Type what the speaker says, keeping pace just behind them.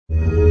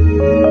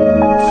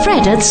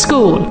Fred at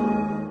School.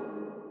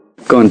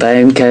 Góðan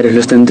daginn, kæri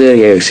hlustendur,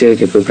 ég er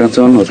Sigurgeir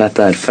Guðbrandsson og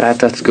þetta er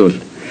Fred at School.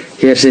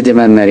 Hér sitja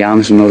með mér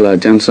Jansson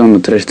Ólafur Jónsson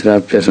og Trausti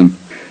Hrafn Björnsson.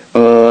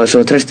 Og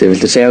svo Trausti,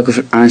 viltu segja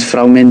okkur aðeins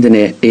frá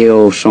myndinni Eo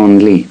Son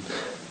Lee?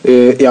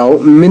 Já,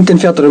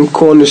 myndin fjallar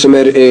konu sem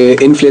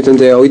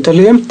innflytjandi á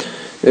Ítalíu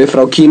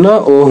frá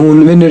Kína og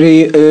hún vinnur í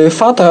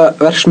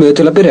fataverksmiðju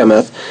til að byrja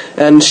með,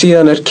 en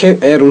síðan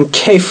er hún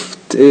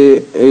keypt,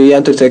 ég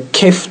endurtek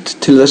keypt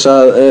til þess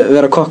að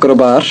vera kokkar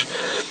á bar.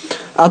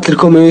 Allir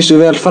komu vísu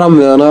vel fram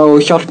við hana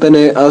og hjálpa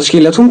henni að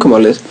skilja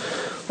tungumálið.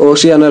 Og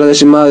síðan er það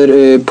þessi maður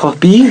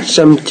Poppy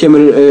sem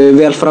kemur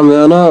vel fram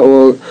við hana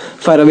og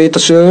fær að vita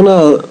söguna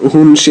að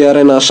hún sé að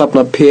reyna að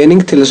safna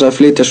pening til þess að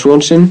flytja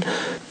son sinn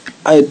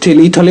til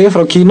Ítalíu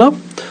frá Kína.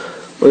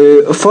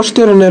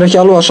 Forstjórinn er ekki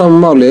alveg á sama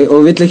máli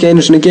og vill ekki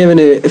einu sinni gefa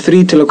henni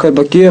frí til að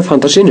kaupa gjöf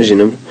handa syni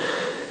sínum.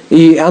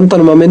 Í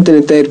endanum á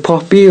myndinni deyr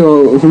Poppy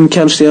og hún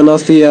kemst síðan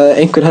að því að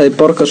einhver hefði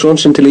borgað son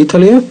sinn til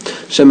Ítalíu,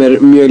 sem er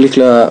mjög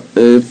líklega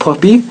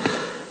Poppy.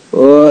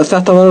 Og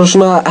þetta var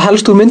svona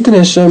helst úr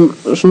myndinni sem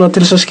svona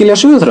til þess að skilja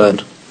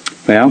söguþráðinn.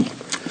 Já,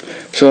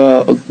 svo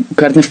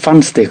hvernig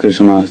fannst ykkur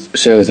svona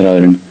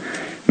söguþráðurinn?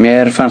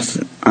 Mér fannst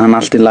hann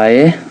allt í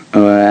lagi,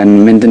 en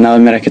myndin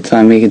náði mér ekkert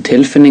það mikið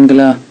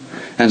tilfinningulega,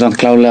 en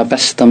samt klárlega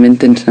besta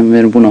myndin sem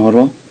við erum búin að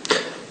horfa á.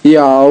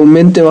 Já,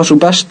 myndin var svo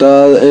besta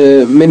að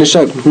minni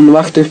sögn, hún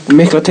vakti upp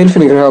mikla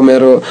tilfinningar hjá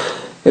mér og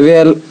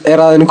vel er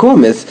að henni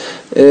komið.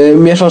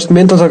 Mér fannst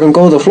myndatakan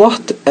góð og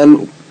flott, en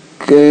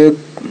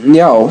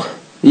já,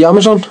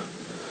 Jameson?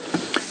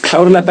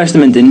 Klárlega besta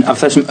myndin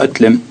af þessum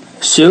öllum.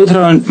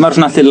 Söguþráðurinn var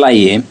svona allt í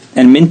lagi,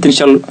 en myndin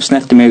sjálf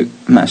snerti mig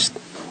mest.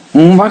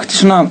 Hún vakti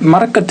svona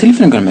margar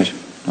tilfinningar mér.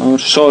 Það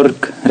var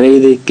sorg,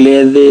 reiði,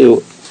 gleði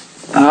og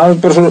það var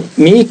bara svo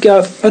mikið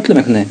af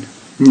öllum einhvern veginn.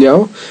 Já,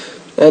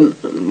 en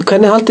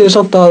hvernig haldið þið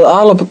samt að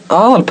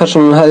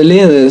aðalpersonan hefði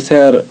liðið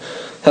þegar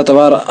þetta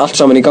var allt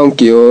saman í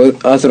gangi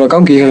og að þurfa að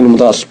gangi í gegnum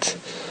allt?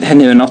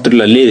 Henni hefur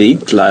náttúrulega liðið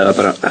illa eða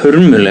bara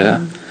hörmulega,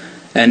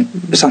 en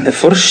samt er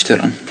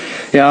forstjóran.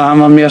 Já,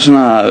 hann var mjög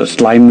svona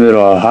slæmur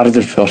og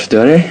harður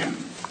forstjóri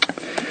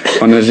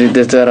og nú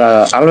sýndist vera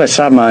alveg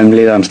sama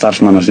líðan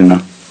starfsmanna sína.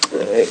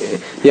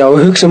 Já,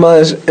 hugsum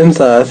aðeins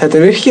það, þetta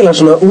er virkilega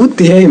svona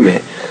út í heimi.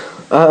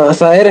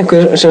 Það er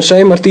einhver sem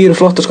saumar dýru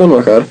flotta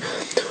skóna okkar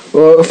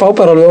og fá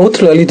bara alveg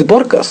ótrúlega lítið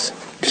borgað.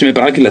 Sem er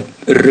bara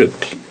algjörlega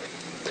rugl.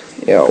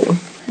 Já.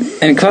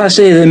 En hvað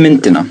segið þið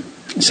myndina?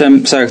 Sem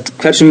sagt,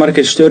 hversu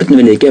margir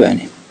stjörnur viljið gefa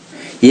henni?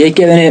 Ég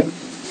gef henni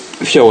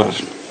 4.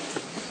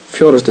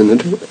 4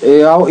 stjörnur?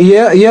 Já,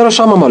 ég er á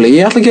sama máli.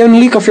 Ég ætla að gefa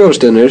henni líka 4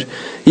 stjörnur.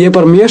 Ég er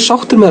bara mjög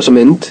sáttur með þessa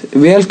mynd,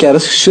 vel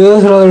gerð,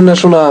 söguþráðurinn er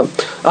svona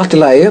allt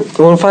í lagi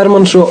og hann fær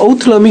mann svo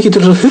ótrúlega mikið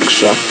til að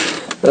hugsa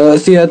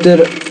því að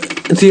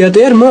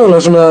þetta er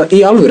mögulega svona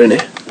í alvörinni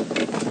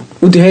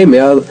út í heimi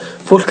að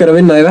fólk er að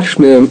vinna í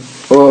verksmiðjum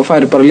og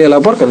fær bara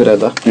lélega borgað fyrir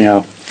þetta. Já,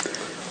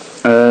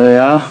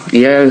 já,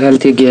 ég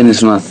held ég henni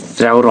svona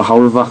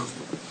 3,5.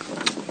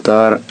 Það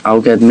var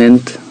ágæt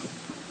mynd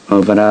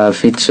og bara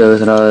fínn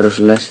söguþráður og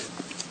svoleiðis.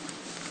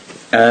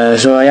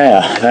 Svo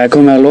jæja, það er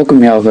komið að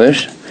lokum hjá okkur.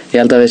 Ég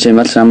held að við séum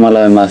öll sammála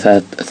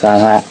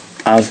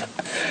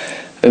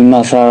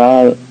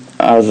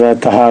að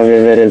þetta hafi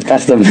verið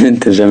besta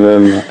myndin sem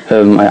við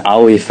höfum á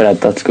í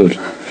Fred at School.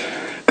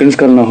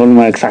 Grunnskólinn á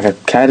Hólmavík þakka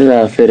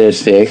kærlega fyrir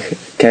sig,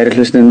 kæri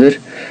hlustendur.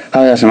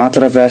 Hafið það sem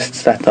allra best,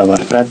 þetta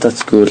var Fred at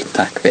School,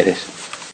 takk fyrir.